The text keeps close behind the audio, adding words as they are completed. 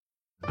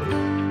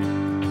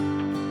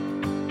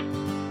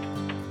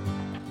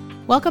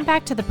Welcome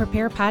back to the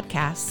Prepare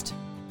Podcast.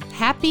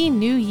 Happy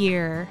New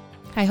Year.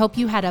 I hope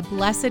you had a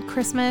blessed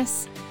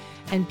Christmas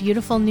and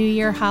beautiful New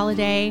Year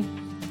holiday.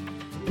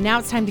 Now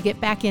it's time to get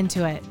back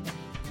into it.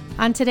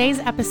 On today's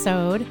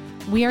episode,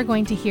 we are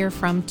going to hear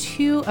from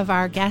two of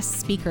our guest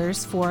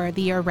speakers for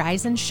the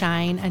Arise and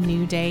Shine A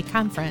New Day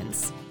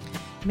conference,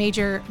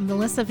 Major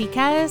Melissa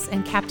Viquez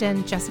and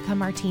Captain Jessica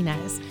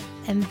Martinez,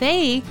 and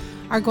they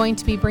are going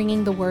to be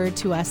bringing the word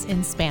to us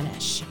in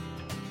Spanish.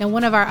 Now,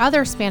 one of our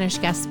other Spanish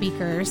guest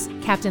speakers,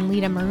 Captain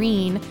Lita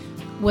Marine,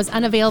 was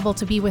unavailable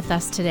to be with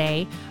us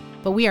today,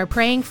 but we are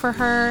praying for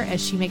her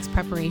as she makes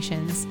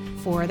preparations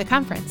for the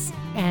conference.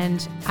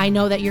 And I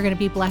know that you're going to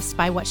be blessed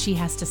by what she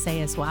has to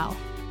say as well.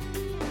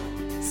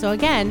 So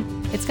again,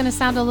 it's going to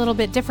sound a little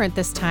bit different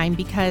this time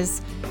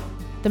because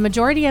the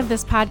majority of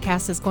this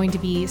podcast is going to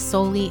be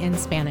solely in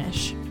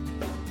Spanish.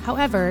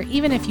 However,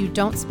 even if you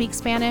don't speak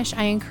Spanish,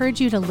 I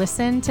encourage you to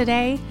listen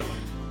today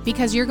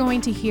because you're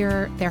going to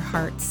hear their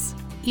hearts.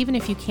 Even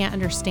if you can't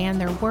understand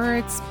their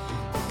words,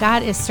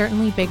 God is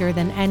certainly bigger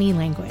than any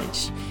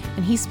language,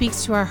 and He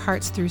speaks to our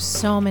hearts through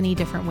so many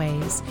different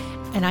ways.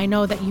 And I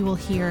know that you will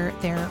hear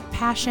their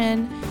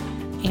passion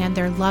and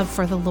their love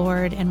for the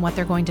Lord and what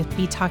they're going to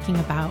be talking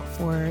about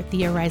for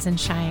the Arise and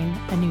Shine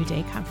A New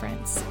Day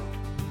conference.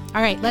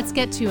 All right, let's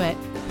get to it.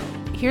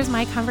 Here's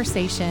my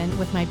conversation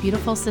with my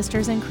beautiful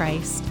sisters in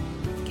Christ,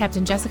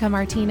 Captain Jessica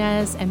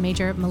Martinez and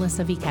Major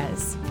Melissa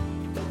Viquez.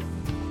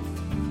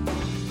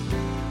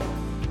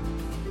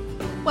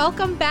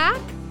 Welcome back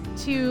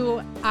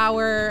to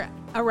our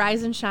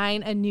Arise and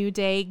Shine A New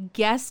Day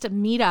guest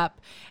meetup.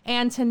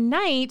 And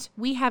tonight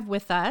we have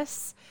with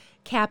us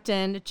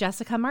Captain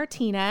Jessica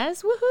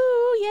Martinez,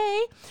 woohoo,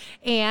 yay,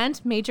 and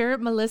Major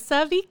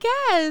Melissa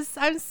Viquez.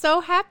 I'm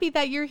so happy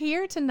that you're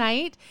here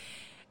tonight.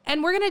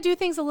 And we're going to do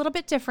things a little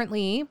bit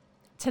differently.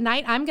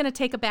 Tonight, I'm going to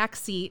take a back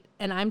seat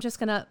and I'm just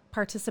going to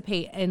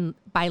participate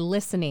by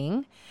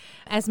listening,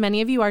 as many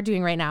of you are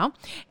doing right now.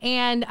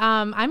 And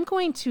I'm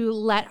going to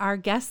let our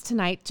guests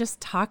tonight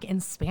just talk in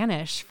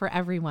Spanish for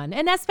everyone.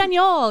 En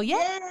español,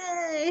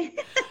 yay!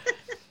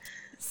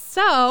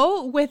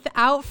 So,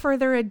 without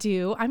further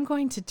ado, I'm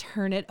going to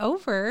turn it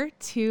over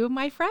to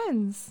my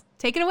friends.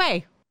 Take it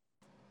away.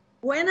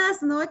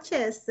 Buenas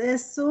noches.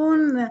 Es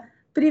un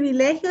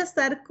privilegio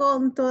estar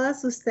con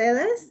todas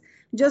ustedes.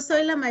 Yo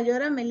soy la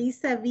mayora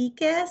Melissa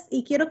Viquez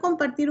y quiero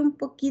compartir un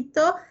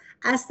poquito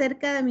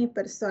acerca de mi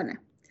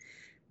persona.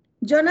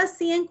 Yo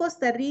nací en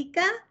Costa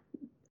Rica.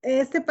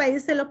 Este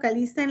país se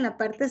localiza en la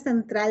parte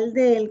central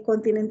del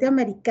continente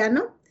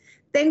americano.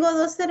 Tengo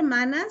dos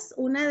hermanas.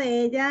 Una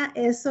de ellas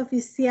es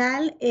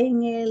oficial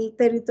en el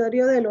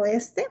territorio del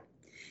oeste.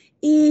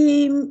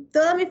 Y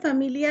toda mi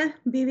familia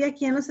vive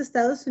aquí en los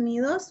Estados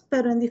Unidos,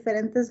 pero en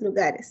diferentes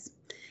lugares.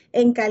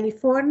 En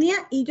California,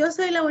 y yo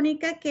soy la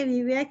única que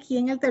vive aquí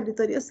en el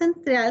territorio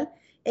central,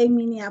 en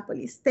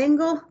Minneapolis.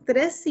 Tengo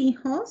 3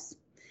 hijos.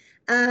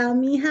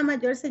 Mi hija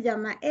mayor se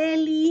llama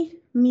Eli,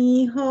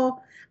 mi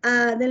hijo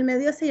del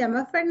medio se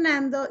llama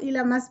Fernando y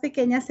la más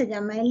pequeña se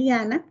llama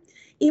Eliana.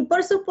 Y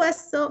por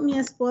supuesto, mi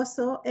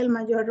esposo, el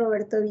mayor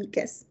Roberto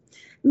Viquez.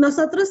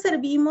 Nosotros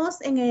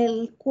servimos en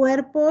el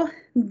cuerpo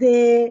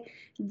de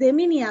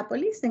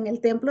Minneapolis, en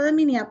el templo de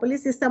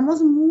Minneapolis, y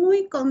estamos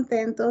muy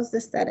contentos de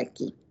estar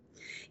aquí.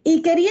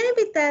 Y quería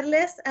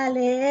invitarles a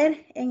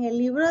leer en el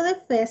libro de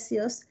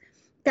Efesios,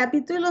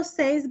 capítulo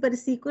 6,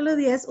 versículo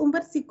 10, un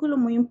versículo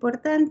muy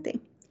importante,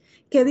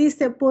 que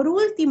dice, por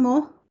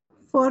último,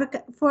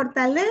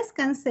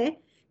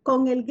 fortalezcanse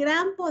con el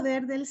gran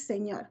poder del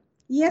Señor.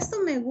 Y esto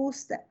me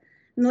gusta.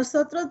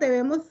 Nosotros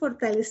debemos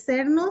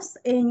fortalecernos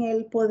en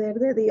el poder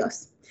de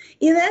Dios.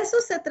 Y de eso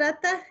se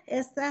trata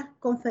esta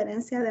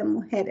conferencia de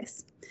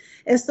mujeres.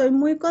 Estoy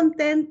muy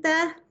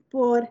contenta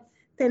por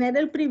tener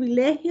el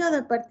privilegio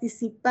de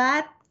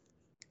participar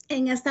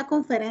en esta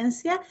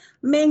conferencia.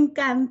 Me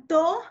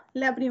encantó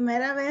la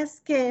primera vez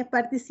que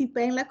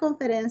participé en la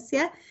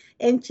conferencia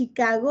en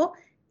Chicago.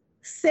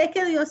 Sé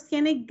que Dios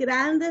tiene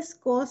grandes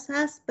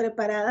cosas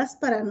preparadas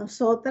para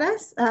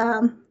nosotras.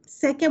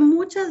 Sé que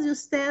muchas de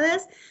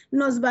ustedes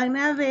nos van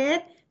a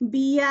ver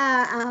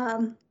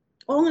vía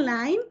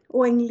online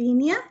o en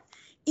línea.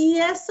 Y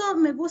eso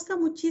me gusta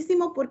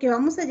muchísimo porque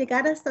vamos a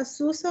llegar hasta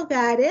sus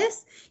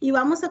hogares y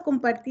vamos a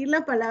compartir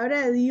la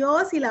palabra de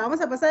Dios y la vamos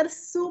a pasar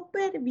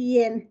súper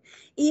bien.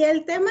 Y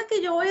el tema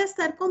que yo voy a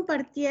estar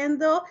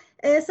compartiendo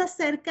es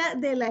acerca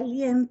del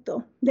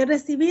aliento, de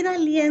recibir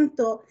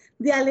aliento,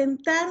 de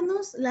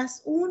alentarnos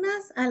las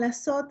unas a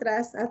las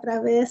otras a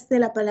través de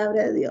la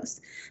palabra de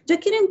Dios. Yo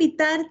quiero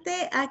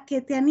invitarte a que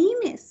te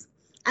animes,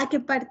 a que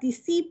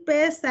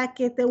participes, a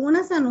que te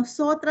unas a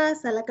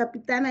nosotras, a la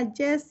capitana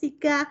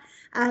Jessica,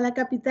 a la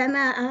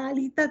capitana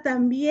Alita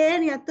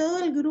también y a todo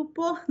el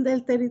grupo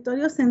del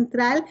territorio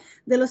central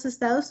de los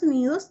Estados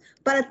Unidos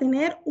para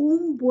tener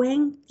un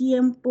buen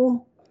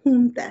tiempo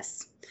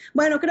juntas.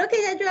 Bueno, creo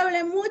que ya yo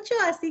hablé mucho,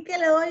 así que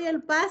le doy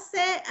el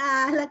pase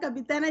a la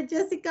capitana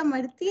Jessica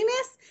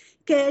Martínez,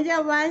 que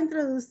ella va a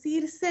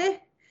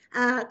introducirse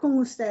con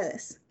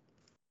ustedes.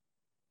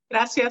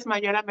 Gracias,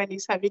 Mayora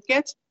Melissa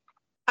Viquez.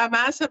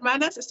 Amadas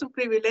hermanas, es un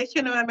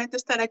privilegio nuevamente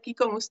estar aquí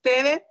con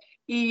ustedes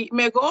y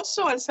me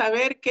gozo al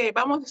saber que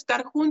vamos a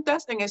estar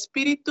juntas en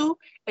espíritu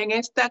en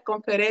esta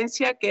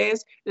conferencia que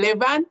es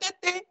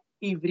Levántate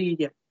y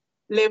brilla.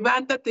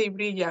 Levántate y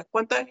brilla.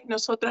 ¿Cuántas de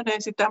nosotras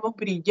necesitamos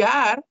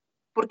brillar?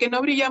 Porque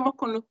no brillamos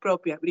con luz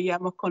propia,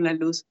 brillamos con la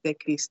luz de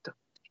Cristo.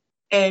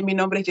 Mi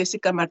nombre es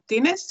Jessica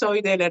Martínez,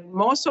 soy del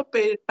hermoso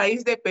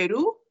país de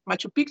Perú,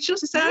 Machu Picchu,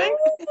 ¿se saben?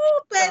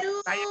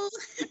 Perú.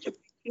 Machu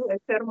Picchu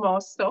es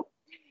hermoso.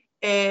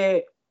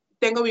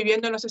 Tengo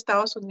viviendo en los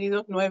Estados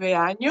Unidos 9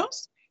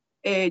 años.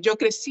 Yo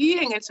crecí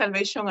en el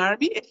Salvation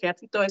Army,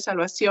 Ejército de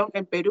Salvación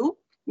en Perú.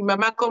 Mi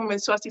mamá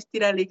comenzó a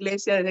asistir a la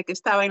iglesia desde que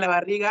estaba en la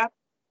barriga,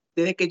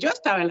 desde que yo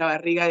estaba en la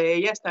barriga de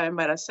ella, estaba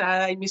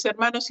embarazada, y mis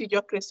hermanos y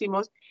yo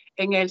crecimos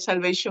en el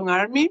Salvation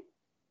Army.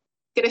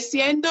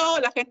 Creciendo,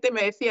 la gente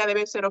me decía,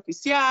 debe ser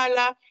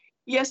oficiala,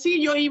 y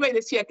así yo iba y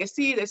decía que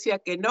sí, decía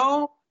que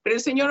no, pero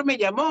el Señor me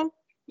llamó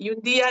y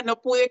un día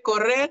no pude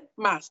correr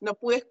más, no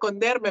pude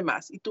esconderme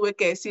más y tuve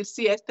que decir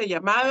sí a este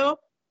llamado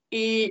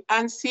y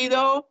han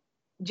sido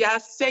ya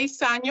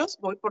 6 años,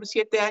 voy por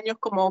 7 años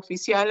como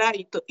oficiala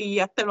y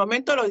hasta el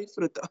momento lo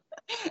disfruto,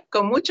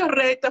 con muchos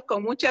retos,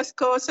 con muchas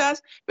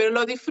cosas, pero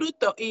lo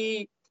disfruto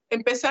y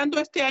empezando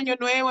este año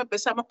nuevo,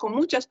 empezamos con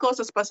muchas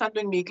cosas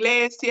pasando en mi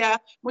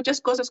iglesia, muchas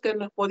cosas que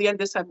nos podían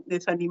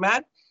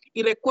desanimar.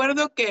 Y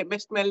recuerdo que me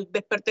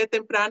desperté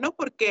temprano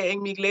porque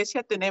en mi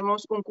iglesia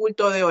tenemos un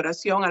culto de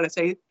oración a las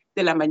 6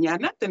 de la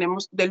mañana.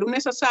 Tenemos de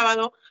lunes a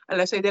sábado a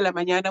las 6 de la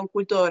mañana un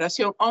culto de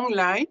oración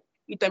online.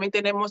 Y también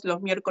tenemos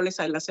los miércoles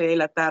a las 6 de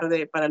la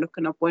tarde para los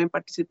que no pueden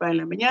participar en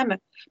la mañana.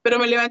 Pero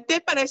me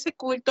levanté para ese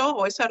culto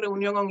o esa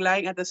reunión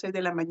online a las 6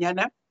 de la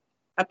mañana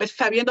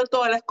sabiendo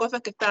todas las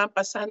cosas que estaban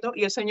pasando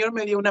y el Señor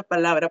me dio una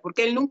palabra,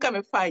 porque Él nunca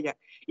me falla,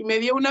 y me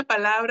dio una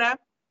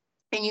palabra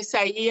en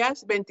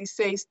Isaías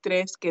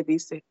 26:3 que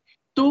dice,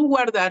 tú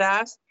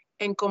guardarás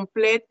en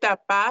completa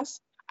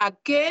paz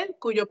aquel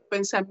cuyo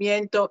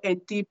pensamiento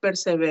en ti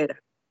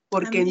persevera,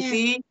 porque Amén. en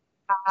ti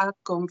ha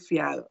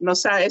confiado. No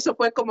sabe, eso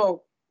fue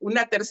como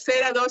una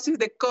tercera dosis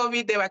de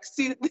COVID, de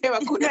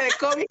vacuna de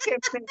COVID que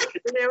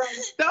me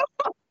levantó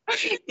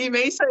y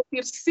me hizo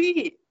decir,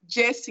 sí,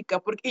 Jessica,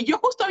 porque y yo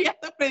justo había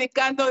estado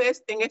predicando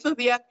en esos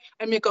días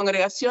en mi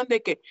congregación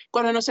de que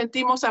cuando nos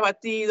sentimos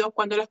abatidos,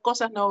 cuando las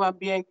cosas no van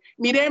bien,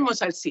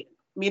 miremos al cielo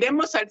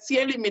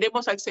y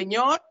miremos al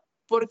Señor,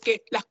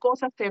 porque las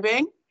cosas se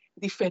ven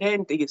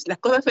diferentes, las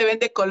cosas se ven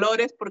de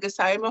colores porque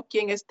sabemos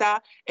quién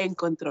está en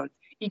control.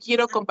 Y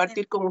quiero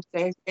compartir con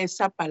ustedes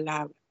esa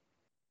palabra.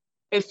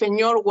 El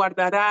Señor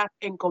guardará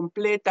en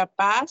completa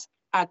paz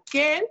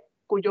aquel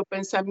cuyo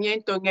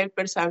pensamiento en Él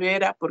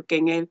persevera porque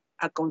en Él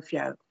ha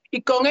confiado.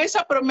 Y con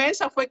esa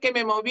promesa fue que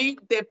me moví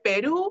de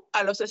Perú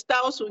a los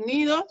Estados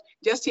Unidos,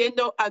 ya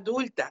siendo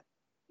adulta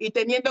y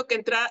teniendo que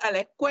entrar a la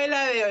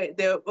escuela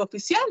de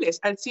oficiales,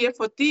 al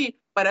CFOT,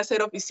 para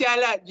ser oficial,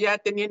 ya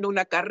teniendo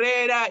una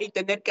carrera y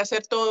tener que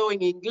hacer todo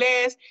en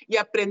inglés y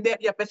aprender.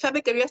 Y a pesar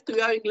de que había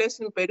estudiado inglés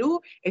en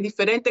Perú, es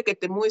diferente que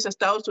te mudes a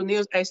Estados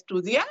Unidos a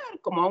estudiar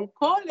como a un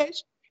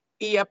college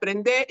y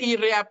aprender y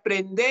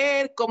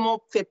reaprender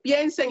cómo se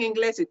piensa en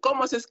inglés y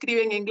cómo se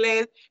escribe en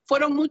inglés.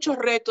 Fueron muchos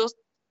retos,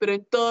 pero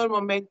en todo el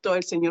momento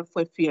el Señor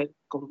fue fiel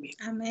conmigo.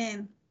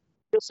 Amén.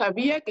 Yo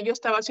sabía que yo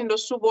estaba haciendo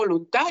su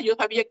voluntad. Yo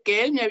sabía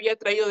que Él me había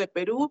traído de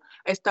Perú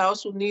a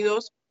Estados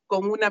Unidos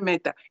con una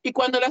meta. Y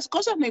cuando las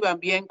cosas no iban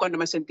bien, cuando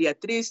me sentía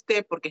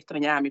triste porque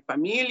extrañaba a mi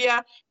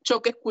familia,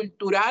 choques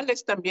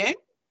culturales también,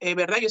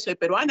 ¿verdad? Yo soy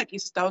peruana, aquí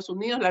en Estados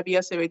Unidos la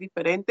vida se ve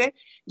diferente.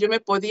 Yo me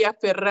podía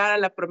aferrar a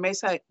la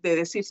promesa de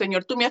decir,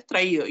 Señor, tú me has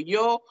traído. Y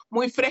yo,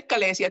 muy fresca,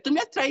 le decía, tú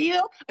me has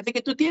traído, así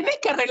que tú tienes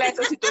que arreglar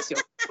esa situación,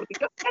 porque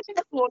yo estoy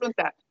haciendo tu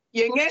voluntad.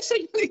 Y en eso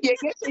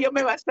yo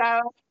me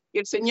basaba. Y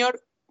el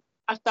Señor,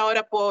 hasta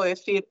ahora puedo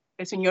decir,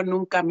 el Señor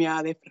nunca me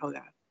ha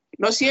defraudado.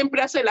 No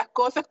siempre hace las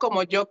cosas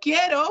como yo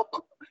quiero,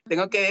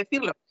 tengo que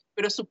decirlo,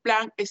 pero su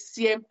plan es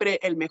siempre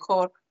el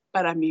mejor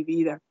para mi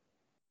vida.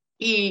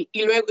 Y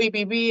luego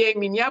viví en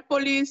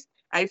Minneapolis,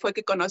 ahí fue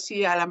que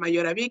conocí a la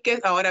Mayora Viquez,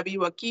 ahora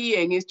vivo aquí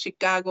en East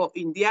Chicago,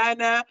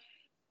 Indiana,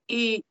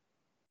 y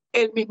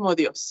el mismo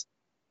Dios.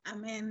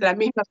 Amén. La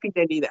misma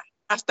fidelidad,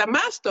 hasta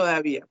más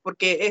todavía,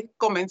 porque es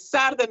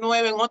comenzar de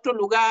nuevo en otro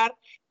lugar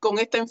con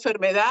esta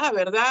enfermedad,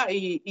 ¿verdad?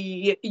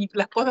 Y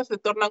las cosas se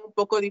tornan un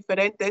poco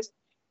diferentes,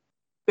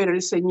 pero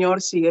el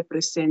Señor sigue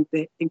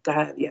presente en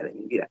cada día de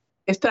mi vida.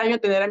 Extraño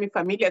tener a mi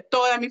familia,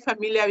 toda mi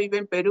familia vive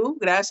en Perú,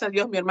 gracias a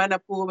Dios mi hermana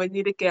pudo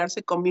venir y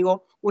quedarse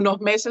conmigo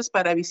unos meses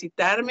para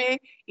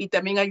visitarme y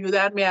también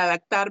ayudarme a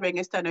adaptarme en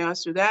esta nueva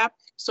ciudad.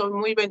 Soy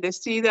muy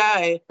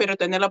bendecida, espero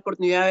tener la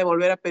oportunidad de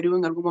volver a Perú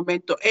en algún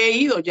momento. He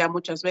ido ya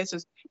muchas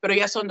veces, pero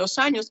ya son 2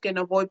 años que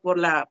no voy por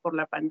la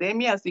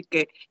pandemia, así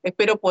que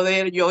espero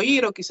poder yo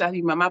ir o quizás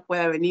mi mamá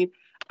pueda venir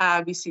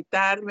a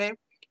visitarme.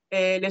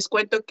 Les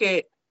cuento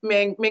que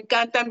me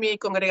encanta mi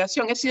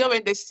congregación. He sido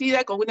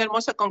bendecida con una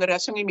hermosa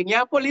congregación en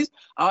Minneapolis.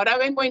 Ahora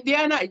vengo a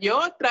Indiana y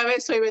otra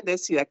vez soy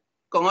bendecida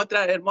con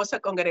otra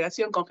hermosa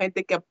congregación, con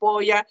gente que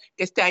apoya,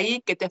 que está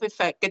ahí, que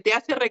te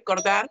hace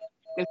recordar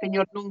que el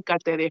Señor nunca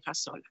te deja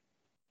sola,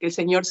 que el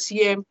Señor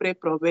siempre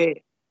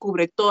provee,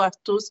 cubre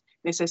todas tus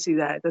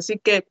necesidades. Así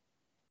que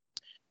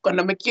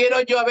cuando me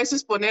quiero yo a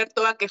veces poner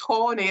toda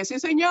quejona y decir,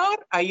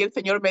 Señor, ahí el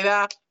Señor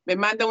me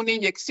manda una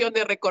inyección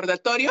de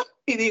recordatorio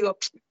y digo,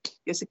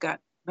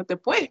 Jessica, no te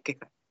puedes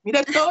quejar.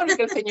 Mira todo lo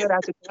que el Señor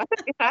hace. ¿Te vas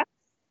a quejar?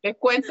 Les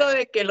cuento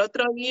de que el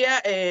otro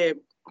día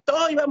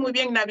todo iba muy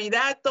bien,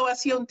 Navidad, todo ha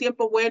sido un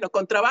tiempo bueno,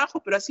 con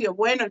trabajo, pero ha sido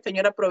bueno, el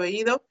Señor ha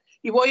proveído.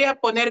 Y voy a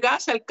poner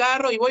gas al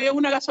carro y voy a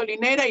una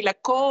gasolinera y la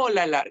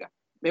cola larga.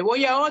 Me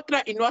voy a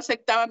otra y no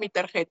aceptaba mi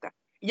tarjeta.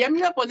 Y ya me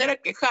iba a poner a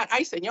quejar.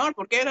 Ay, Señor,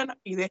 ¿por qué eran?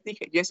 Y les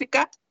dije,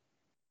 Jessica,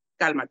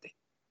 cálmate.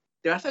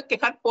 Te vas a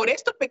quejar por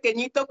esto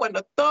pequeñito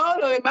cuando todo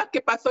lo demás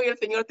que pasó y el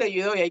Señor te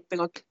ayudó y ahí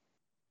tengo que...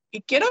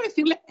 Y quiero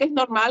decirles que es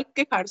normal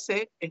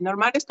quejarse, es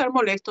normal estar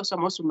molestos,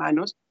 somos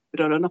humanos,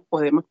 pero no nos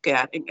podemos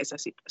quedar en esa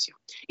situación.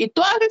 Y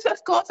todas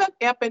esas cosas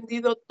he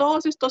aprendido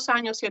todos estos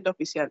años siendo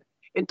oficial.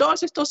 En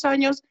todos estos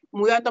años,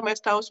 mudándome a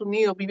Estados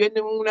Unidos, viviendo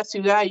en una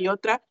ciudad y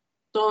otra,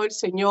 todo el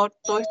Señor,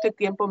 todo este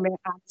tiempo me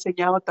ha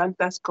enseñado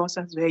tantas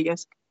cosas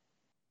bellas.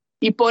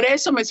 Y por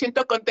eso me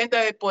siento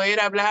contenta de poder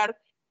hablar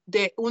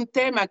de un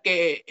tema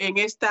que en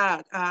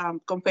esta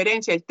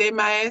conferencia, el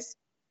tema es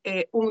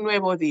un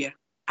nuevo día.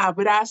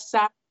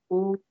 Abraza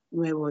un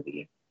nuevo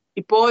día.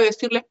 Y puedo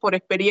decirles por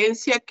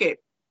experiencia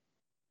que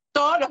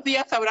todos los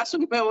días abrazo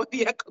un nuevo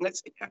día con el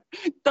Señor.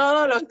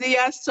 Todos los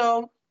días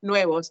son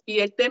nuevos. Y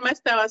el tema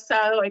está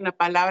basado en la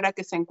palabra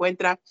que se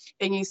encuentra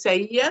en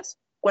Isaías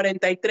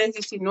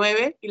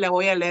 43:19 y la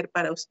voy a leer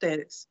para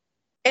ustedes.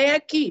 He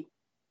aquí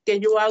que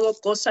yo hago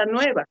cosa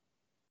nueva.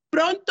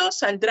 Pronto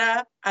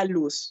saldrá a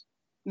luz.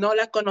 ¿No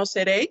la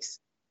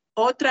conoceréis?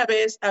 Otra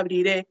vez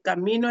abriré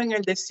camino en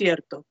el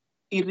desierto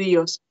y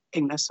ríos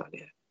en la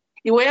soledad.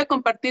 Y voy a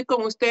compartir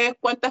con ustedes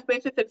cuántas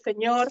veces el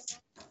Señor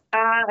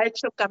ha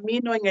hecho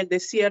camino en el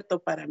desierto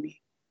para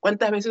mí.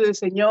 Cuántas veces el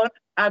Señor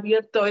ha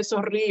abierto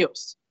esos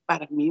ríos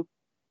para mí.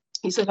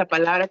 Y esa es la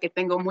palabra que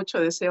tengo mucho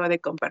deseo de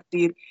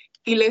compartir.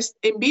 Y les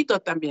invito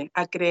también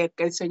a creer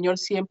que el Señor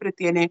siempre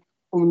tiene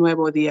un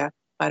nuevo día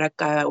para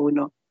cada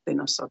uno de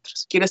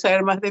nosotros. ¿Quieres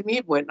saber más de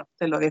mí? Bueno,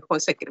 te lo dejo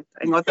secreto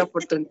en otra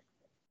oportunidad.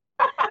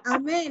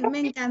 Amén, me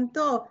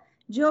encantó.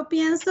 Yo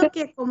pienso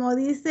que, como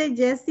dice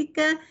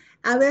Jessica,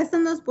 a veces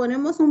nos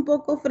ponemos un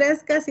poco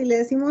frescas y le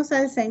decimos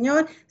al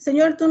Señor,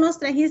 Señor, tú nos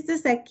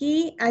trajiste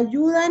aquí,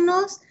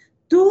 ayúdanos,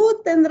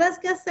 tú tendrás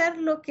que hacer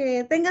lo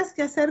que tengas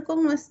que hacer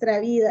con nuestra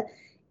vida.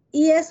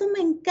 Y eso me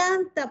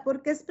encanta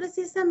porque es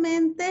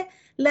precisamente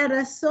la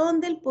razón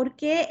del por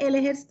qué el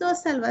Ejército de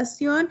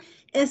Salvación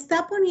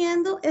está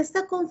poniendo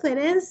esta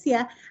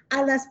conferencia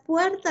a las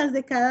puertas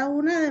de cada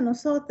una de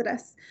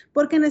nosotras,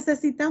 porque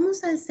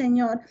necesitamos al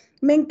Señor.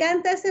 Me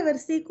encanta ese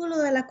versículo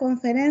de la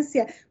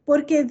conferencia,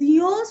 porque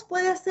Dios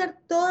puede hacer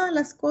todas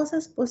las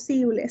cosas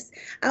posibles.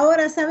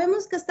 Ahora,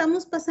 sabemos que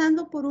estamos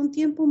pasando por un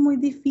tiempo muy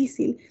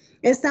difícil.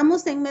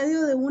 Estamos en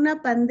medio de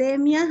una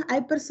pandemia.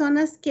 Hay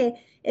personas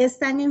que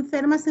están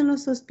enfermas en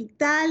los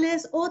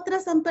hospitales,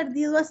 otras han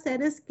perdido a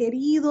seres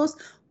queridos,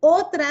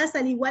 otras,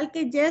 al igual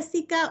que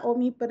Jessica o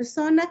mi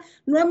persona,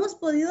 no hemos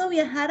podido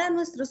viajar a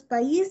nuestros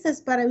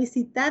países para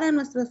visitar a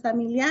nuestros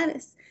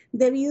familiares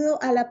debido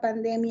a la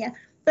pandemia.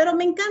 Pero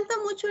me encanta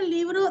mucho el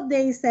libro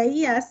de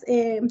Isaías,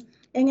 en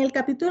el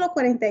capítulo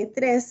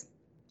 43,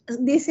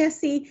 dice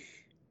así,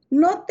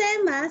 no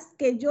temas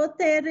que yo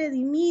te he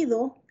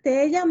redimido,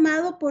 te he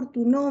llamado por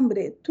tu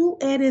nombre, tú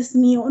eres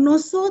mío.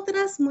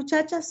 Nosotras,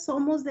 muchachas,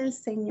 somos del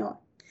Señor.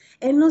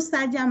 Él nos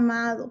ha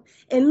llamado,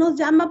 Él nos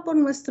llama por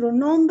nuestro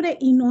nombre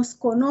y nos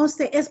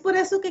conoce. Es por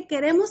eso que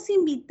queremos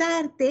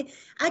invitarte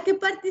a que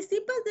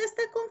participes de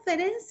esta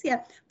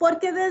conferencia,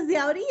 porque desde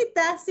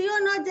ahorita, sí o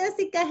no,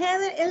 Jessica,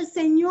 Heather, el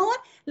Señor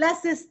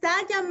las está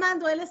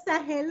llamando. Él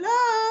está, hello,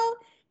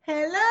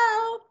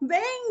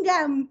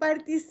 vengan,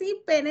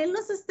 participen, Él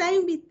nos está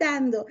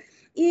invitando.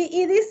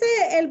 Y dice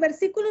el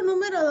versículo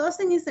número 2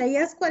 en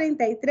Isaías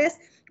 43,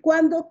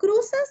 cuando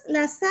cruzas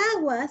las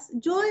aguas,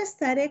 yo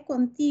estaré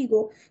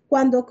contigo.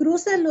 Cuando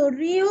cruzas los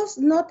ríos,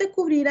 no te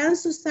cubrirán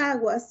sus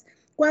aguas.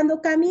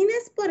 Cuando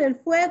camines por el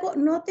fuego,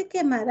 no te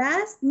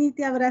quemarás ni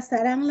te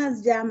abrazarán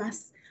las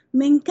llamas.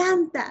 Me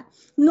encanta.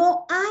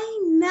 No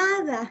hay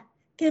nada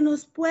que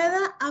nos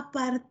pueda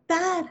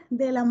apartar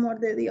del amor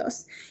de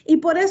Dios. Y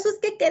por eso es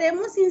que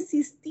queremos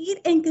insistir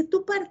en que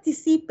tú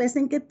participes,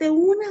 en que te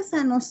unas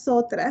a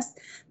nosotras.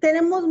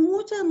 Tenemos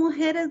muchas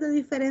mujeres de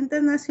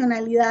diferentes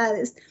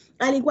nacionalidades.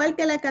 Al igual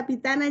que la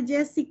capitana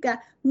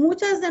Jessica,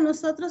 muchas de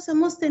nosotros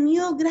hemos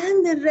tenido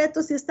grandes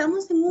retos y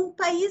estamos en un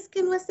país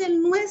que no es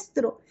el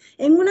nuestro,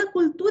 en una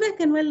cultura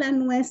que no es la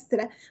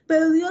nuestra,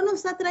 pero Dios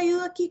nos ha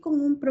traído aquí con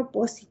un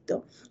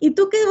propósito. Y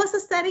tú que vas a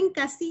estar en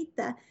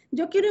casita,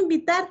 yo quiero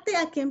invitarte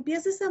a que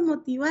empieces a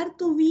motivar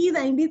tu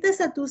vida,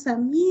 invites a tus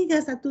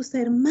amigas, a tus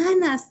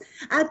hermanas,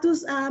 a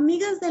tus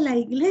amigas de la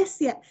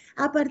iglesia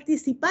a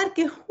participar,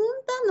 que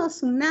juntas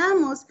nos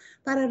unamos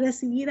para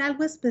recibir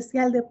algo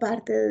especial de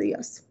parte de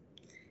Dios.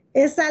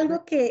 Es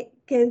algo que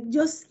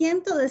yo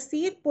siento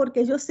decir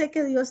porque yo sé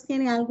que Dios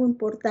tiene algo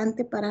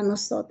importante para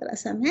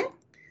nosotras. Amén.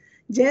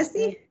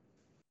 Jessie.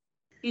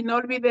 Y no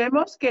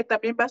olvidemos que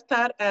también va a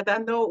estar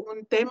dando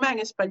un tema en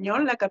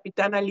español la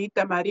capitana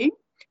Lita Marín.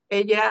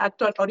 Ella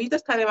ahorita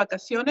está de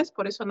vacaciones,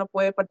 por eso no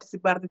puede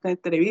participar de esta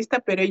entrevista,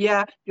 pero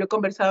yo he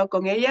conversado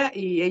con ella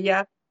y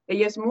ella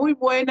es muy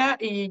buena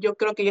y yo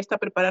creo que ella está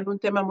preparando un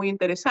tema muy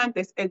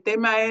interesante. El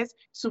tema es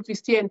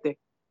suficiente,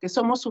 que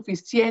somos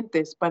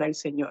suficientes para el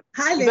Señor.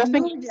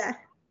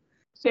 Aleluya.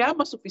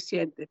 Seamos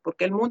suficientes,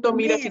 porque el mundo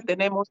mira si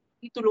tenemos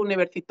título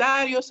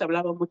universitario, si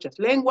hablamos muchas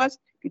lenguas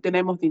y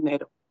tenemos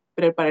dinero.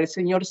 Pero para el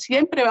Señor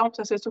siempre vamos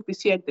a ser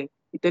suficientes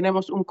y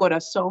tenemos un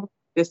corazón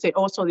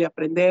deseoso de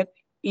aprender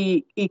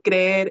y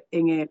creer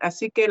en Él.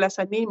 Así que las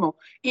animo.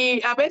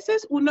 Y a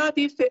veces uno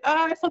dice,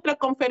 es otra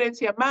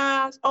conferencia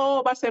más,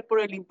 va a ser por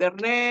el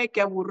internet,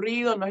 qué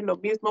aburrido, no es lo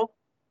mismo.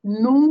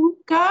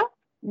 Nunca,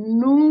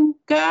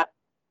 nunca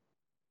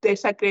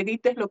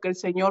desacredites lo que el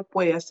Señor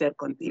puede hacer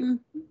contigo.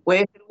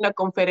 Puede ser una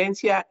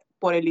conferencia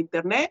por el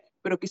internet,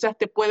 pero quizás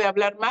te puede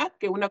hablar más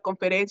que una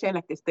conferencia en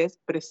la que estés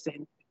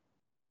presente.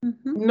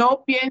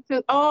 No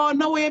pienses,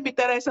 no voy a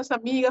invitar a esas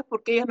amigas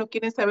porque ellas no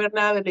quieren saber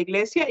nada de la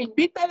iglesia.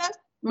 Invítalas,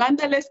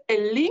 mándales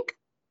el link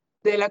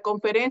de la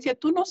conferencia.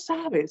 Tú no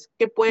sabes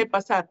qué puede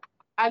pasar.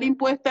 Alguien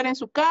puede estar en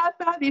su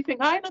casa, dicen,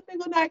 no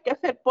tengo nada que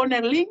hacer, pone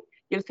el link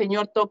y el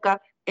Señor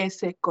toca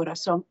ese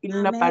corazón y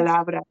una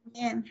palabra.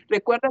 Amén.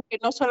 Recuerda que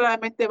no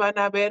solamente van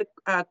a haber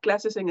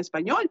clases en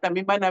español,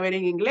 también van a haber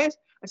en inglés.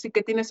 Así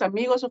que tienes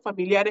amigos o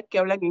familiares que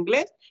hablan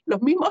inglés.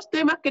 Los mismos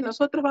temas que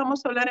nosotros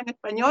vamos a hablar en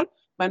español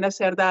van a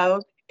ser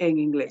dados en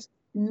inglés.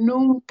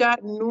 Nunca,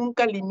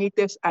 nunca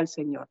limites al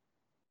Señor.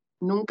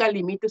 Nunca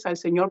limites al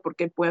Señor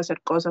porque Él puede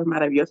hacer cosas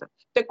maravillosas.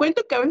 Te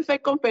cuento que a veces hay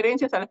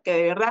conferencias a las que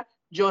de verdad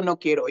yo no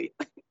quiero ir,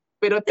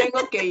 pero tengo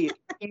que ir.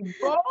 Y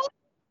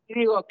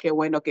digo, qué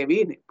bueno que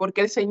vine,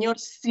 porque el Señor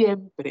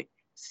siempre,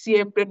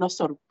 siempre nos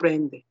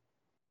sorprende.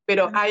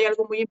 Pero hay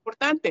algo muy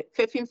importante,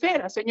 sé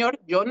sincera, Señor,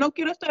 yo no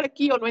quiero estar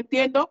aquí o no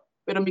entiendo,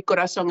 pero mi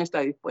corazón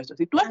está dispuesto.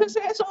 Si tú haces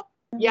eso,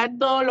 ya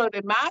todo lo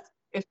demás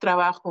es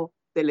trabajo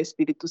del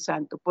Espíritu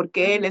Santo,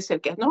 porque Él es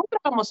el que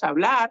nosotros vamos a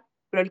hablar,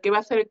 pero el que va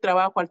a hacer el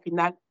trabajo al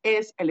final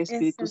es el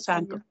Espíritu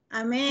Santo. Señor.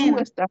 Amén.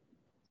 Tú estás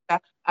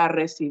dispuesta a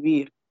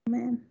recibir.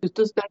 Amén.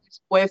 Tú estás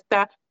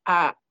dispuesta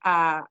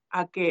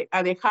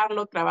a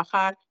dejarlo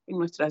trabajar en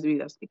nuestras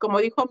vidas. Y como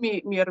dijo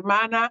mi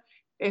hermana,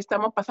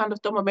 estamos pasando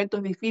estos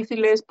momentos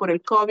difíciles por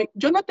el COVID.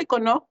 Yo no te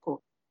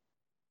conozco.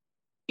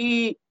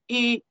 Y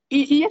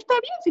está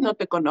bien si no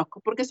te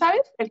conozco, porque,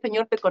 ¿sabes? El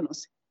Señor te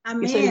conoce.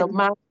 Amén. Eso es lo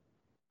más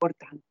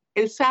importante.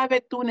 Él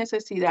sabe tu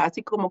necesidad,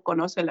 así como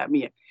conoce la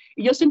mía.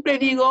 Y yo siempre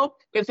digo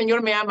que el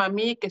Señor me ama a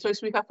mí, que soy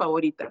su hija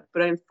favorita,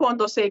 pero en el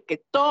fondo sé que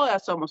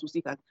todas somos sus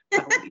hijas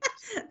favoritas.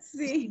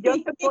 Sí. Y yo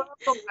te puedo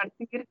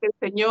compartir que el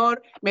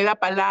Señor me da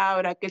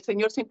palabra, que el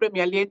Señor siempre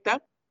me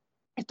alienta.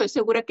 Estoy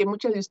segura que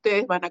muchos de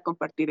ustedes van a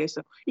compartir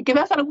eso. Y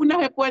quizás algunas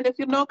me pueden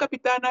decir, no,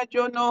 capitana,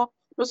 yo no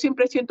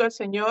siempre siento al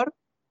Señor.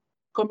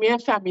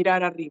 Comienza a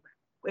mirar arriba.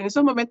 En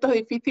esos momentos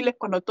difíciles,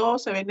 cuando todo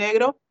se ve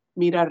negro,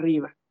 mira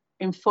arriba.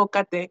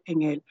 Enfócate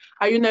en Él.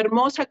 Hay una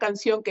hermosa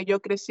canción que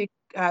yo crecí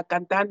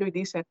cantando y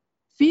dice,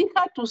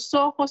 fija tus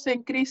ojos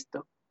en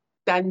Cristo,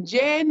 tan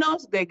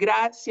llenos de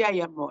gracia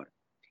y amor,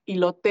 y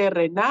lo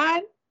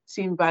terrenal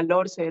sin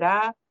valor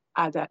será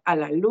a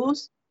la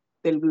luz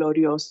del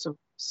glorioso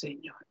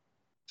Señor.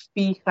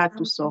 Fija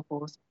tus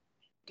ojos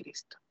en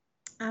Cristo.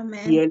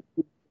 Amén. Y Él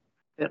puede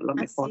hacer lo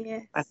mejor.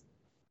 Así es.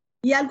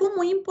 Y algo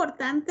muy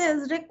importante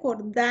es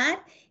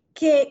recordar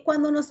que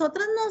cuando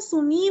nosotros nos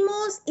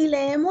unimos y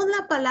leemos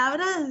la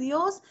palabra de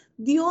Dios,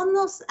 Dios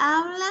nos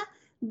habla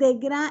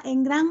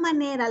en gran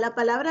manera. La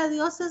palabra de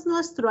Dios es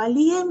nuestro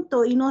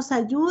aliento y nos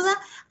ayuda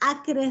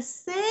a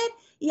crecer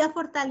y a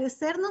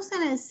fortalecernos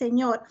en el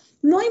Señor.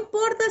 No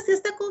importa si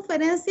esta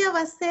conferencia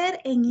va a ser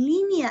en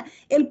línea,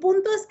 el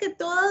punto es que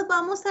todos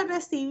vamos a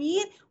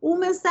recibir un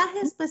mensaje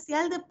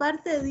especial de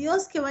parte de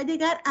Dios que va a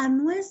llegar a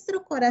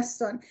nuestro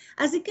corazón.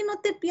 Así que no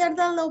te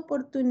pierdas la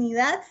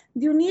oportunidad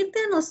de unirte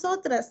a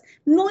nosotras.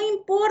 No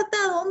importa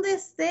dónde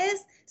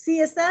estés,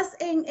 si estás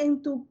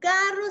en tu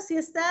carro, si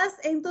estás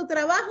en tu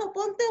trabajo,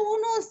 ponte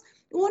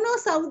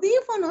unos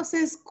audífonos,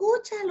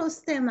 escucha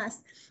los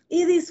temas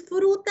y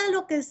disfruta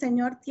lo que el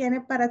Señor tiene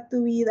para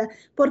tu vida,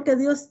 porque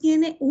Dios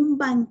tiene un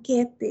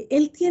banquete,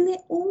 Él tiene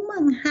un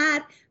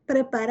manjar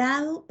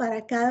preparado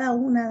para cada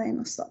una de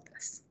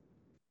nosotras.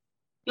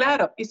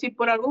 Claro, y si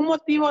por algún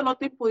motivo no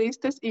te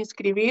pudiste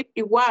inscribir,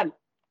 igual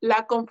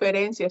la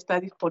conferencia está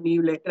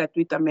disponible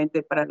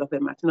gratuitamente para los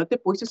demás. Si no te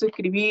pudiste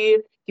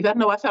inscribir, quizás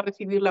no vas a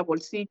recibir la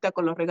bolsita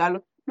con los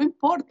regalos, no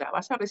importa,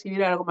 vas a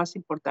recibir algo más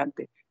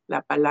importante,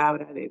 la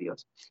palabra de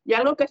Dios. Y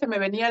algo que se me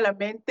venía a la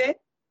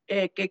mente,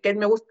 que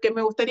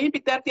me gustaría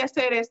invitarte a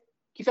hacer es,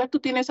 quizás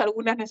tú tienes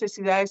algunas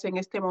necesidades en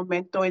este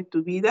momento en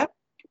tu vida.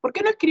 ¿Por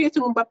qué no escribes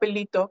en un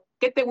papelito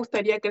qué te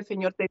gustaría que el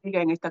Señor te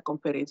diga en esta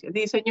conferencia?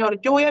 Dice,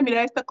 Señor, yo voy a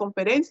mirar esta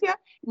conferencia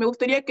y me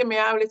gustaría que me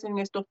hables en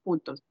estos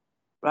puntos.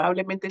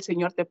 Probablemente el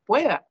Señor te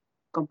pueda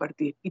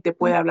compartir y te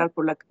pueda hablar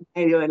por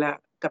medio de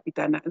la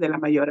capitana, de la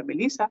mayora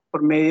Melissa,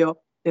 por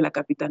medio de la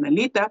capitana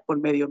Lita, por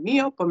medio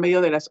mío, por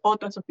medio de las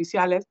otras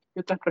oficiales y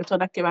otras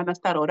personas que van a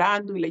estar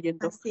orando y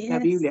leyendo Así la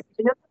es. Biblia. El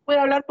Señor puede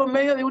hablar por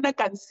medio de una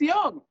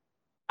canción.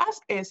 Haz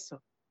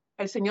eso.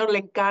 Al Señor le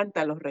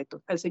encantan los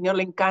retos. Al Señor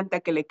le encanta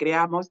que le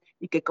creamos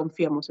y que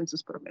confiemos en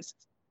sus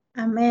promesas.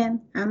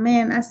 Amén,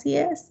 amén, así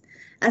es.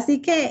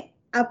 Así que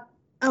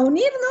a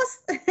unirnos,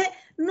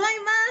 no hay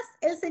más.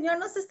 El Señor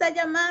nos está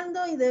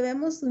llamando y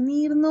debemos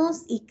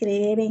unirnos y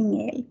creer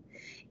en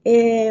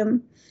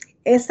Él.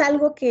 Es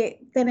algo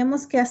que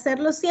tenemos que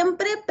hacerlo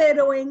siempre,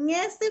 pero en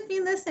este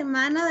fin de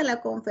semana de la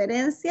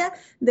conferencia,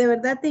 de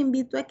verdad te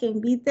invito a que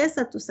invites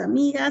a tus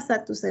amigas,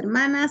 a tus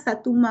hermanas,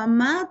 a tu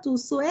mamá, a tu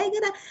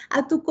suegra,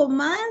 a tu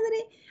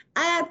comadre,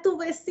 a tu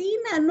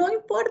vecina, no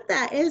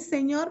importa, el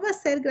Señor va a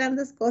hacer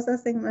grandes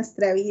cosas en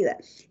nuestra vida.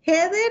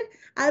 Heather,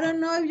 I don't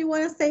know if you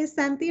want to say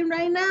something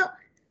right now.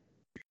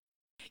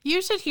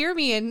 You should hear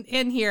me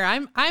in here.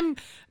 I'm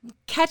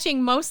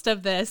catching most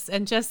of this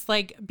and just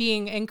like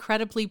being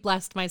incredibly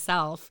blessed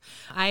myself.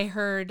 I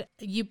heard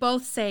you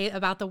both say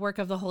about the work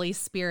of the Holy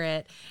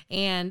Spirit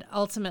and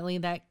ultimately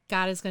that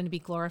God is going to be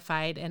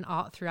glorified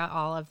throughout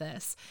all of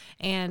this.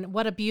 And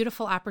what a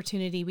beautiful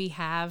opportunity we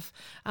have.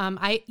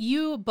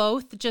 You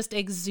both just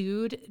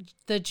exude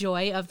the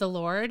joy of the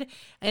Lord,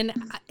 and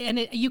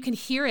you can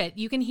hear it.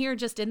 You can hear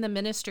just in the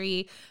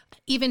ministry,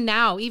 even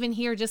now, even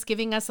here, just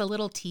giving us a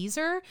little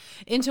teaser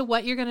into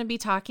what you're going to be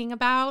talking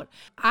about.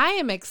 I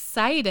am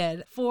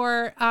excited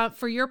for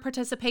your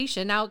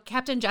participation. Now,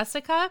 Captain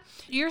Jessica,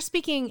 you're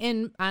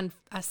speaking on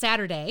a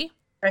Saturday.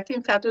 I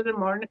think Saturday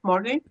morning.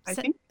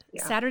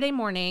 Yeah. Saturday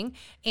morning,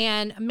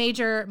 and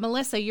Major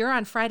Melissa, you're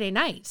on Friday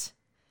night.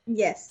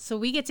 Yes. So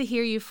we get to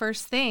hear you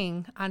first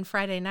thing on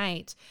Friday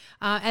night.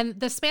 And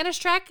the Spanish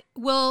track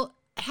will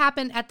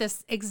happen at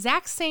this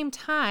exact same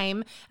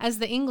time as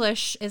the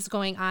English is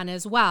going on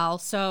as well.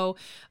 So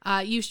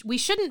we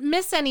shouldn't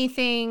miss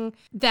anything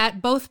that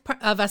both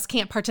of us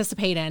can't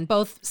participate in.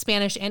 Both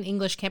Spanish and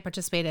English can't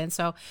participate in.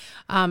 So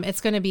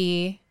it's going to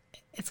be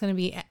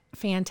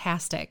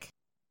fantastic.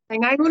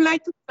 And I would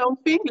like to say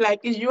something,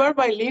 like if you are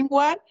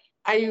bilingual,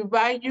 I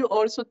invite you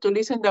also to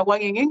listen to the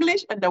one in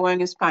English and the one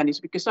in Spanish,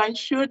 because I'm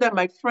sure that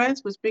my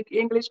friends who speak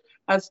English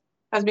has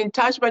been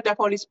touched by the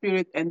Holy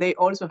Spirit, and they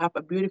also have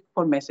a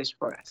beautiful message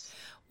for us.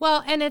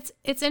 Well, and it's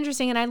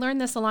interesting, and I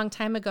learned this a long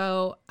time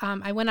ago.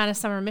 I went on a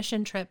summer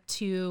mission trip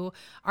to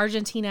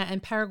Argentina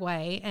and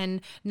Paraguay,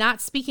 and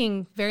not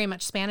speaking very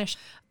much Spanish,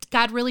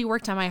 God really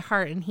worked on my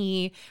heart, and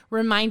He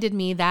reminded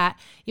me that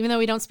even though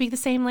we don't speak the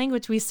same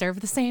language, we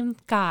serve the same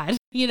God.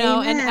 You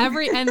know,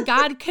 Amen. and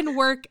God can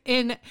work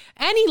in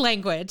any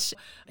language.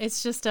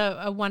 It's just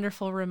a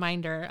wonderful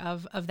reminder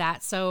of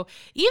that. So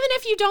even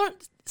if you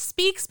don't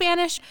speak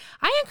Spanish,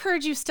 I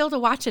encourage you still to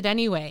watch it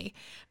anyway,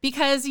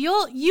 because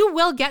you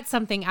will get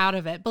something out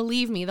of it.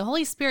 Believe me, the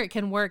Holy Spirit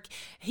can work.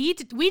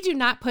 We do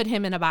not put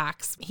Him in a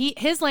box.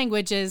 His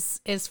language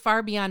is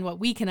far beyond what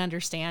we can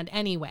understand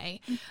anyway.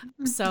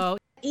 So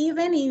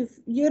even if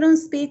you don't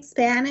speak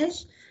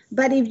Spanish,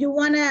 but if you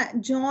want to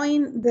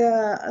join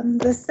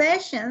the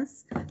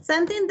sessions,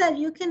 something that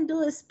you can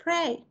do is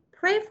pray.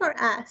 Pray for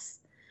us.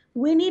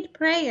 We need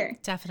prayer.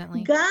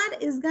 Definitely. God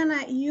is going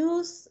to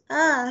use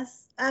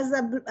us as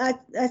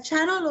a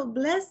channel of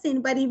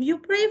blessing. But if you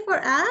pray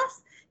for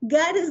us,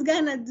 God is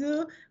going to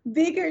do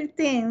bigger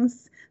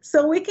things.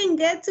 So we can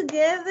get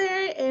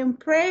together and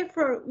pray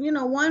for,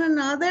 one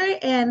another,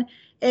 and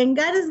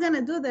God is going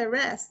to do the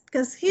rest,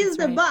 because He's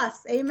the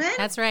boss. Amen.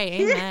 That's right.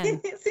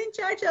 Amen. He's in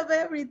charge of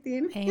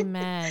everything.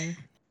 Amen.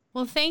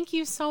 Well, thank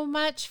you so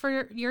much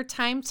for your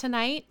time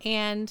tonight,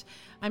 and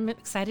I'm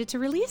excited to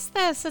release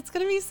this. It's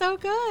going to be so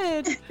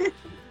good.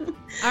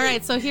 All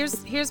right, so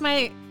here's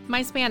my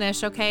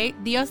Spanish, okay?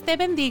 Dios te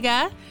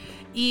bendiga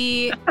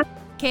y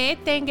que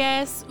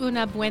tengas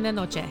una buena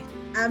noche.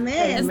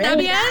 Amén. ¿Está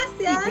bien?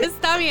 Gracias.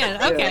 Está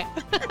bien. Okay.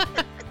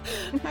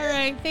 All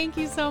right, thank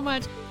you so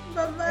much.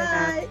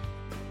 Bye-bye.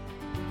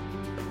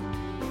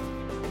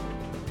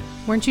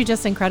 Weren't you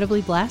just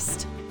incredibly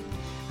blessed?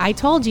 I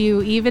told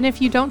you, even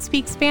if you don't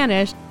speak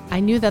Spanish, I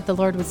knew that the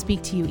Lord would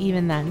speak to you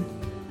even then.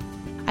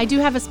 I do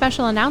have a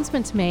special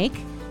announcement to make.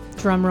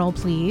 Drum roll,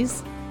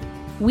 please.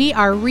 We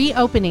are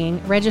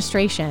reopening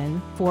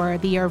registration for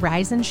the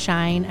Arise and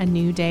Shine A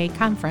New Day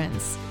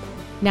conference.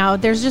 Now,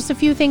 there's just a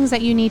few things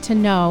that you need to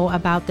know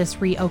about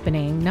this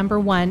reopening. Number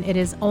one, it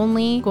is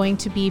only going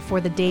to be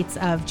for the dates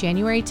of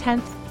January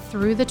 10th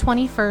through the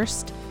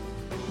 21st.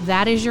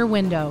 That is your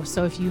window.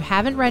 So if you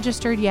haven't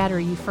registered yet,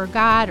 or you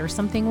forgot, or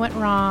something went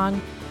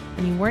wrong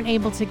and you weren't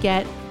able to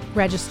get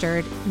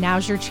registered,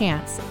 now's your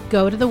chance.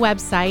 Go to the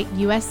website,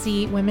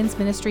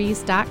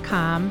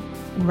 uscwomensministries.com,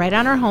 and right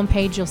on our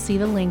homepage, you'll see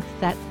the link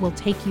that will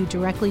take you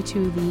directly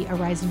to the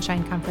Arise and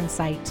Shine conference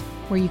site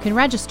where you can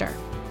register.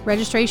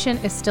 Registration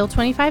is still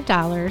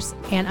 $25,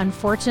 and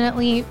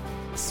unfortunately,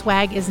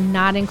 swag is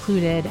not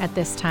included at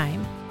this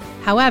time.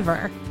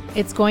 However,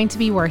 it's going to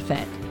be worth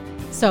it.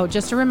 So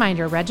just a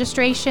reminder,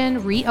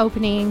 registration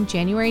reopening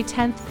January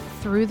 10th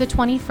through the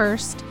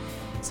 21st.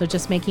 So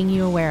just making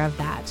you aware of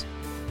that.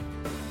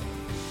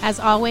 As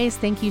always,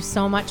 thank you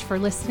so much for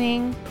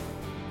listening.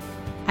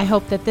 I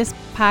hope that this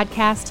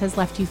podcast has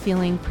left you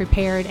feeling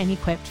prepared and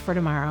equipped for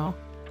tomorrow.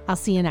 I'll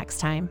see you next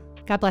time.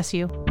 God bless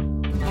you.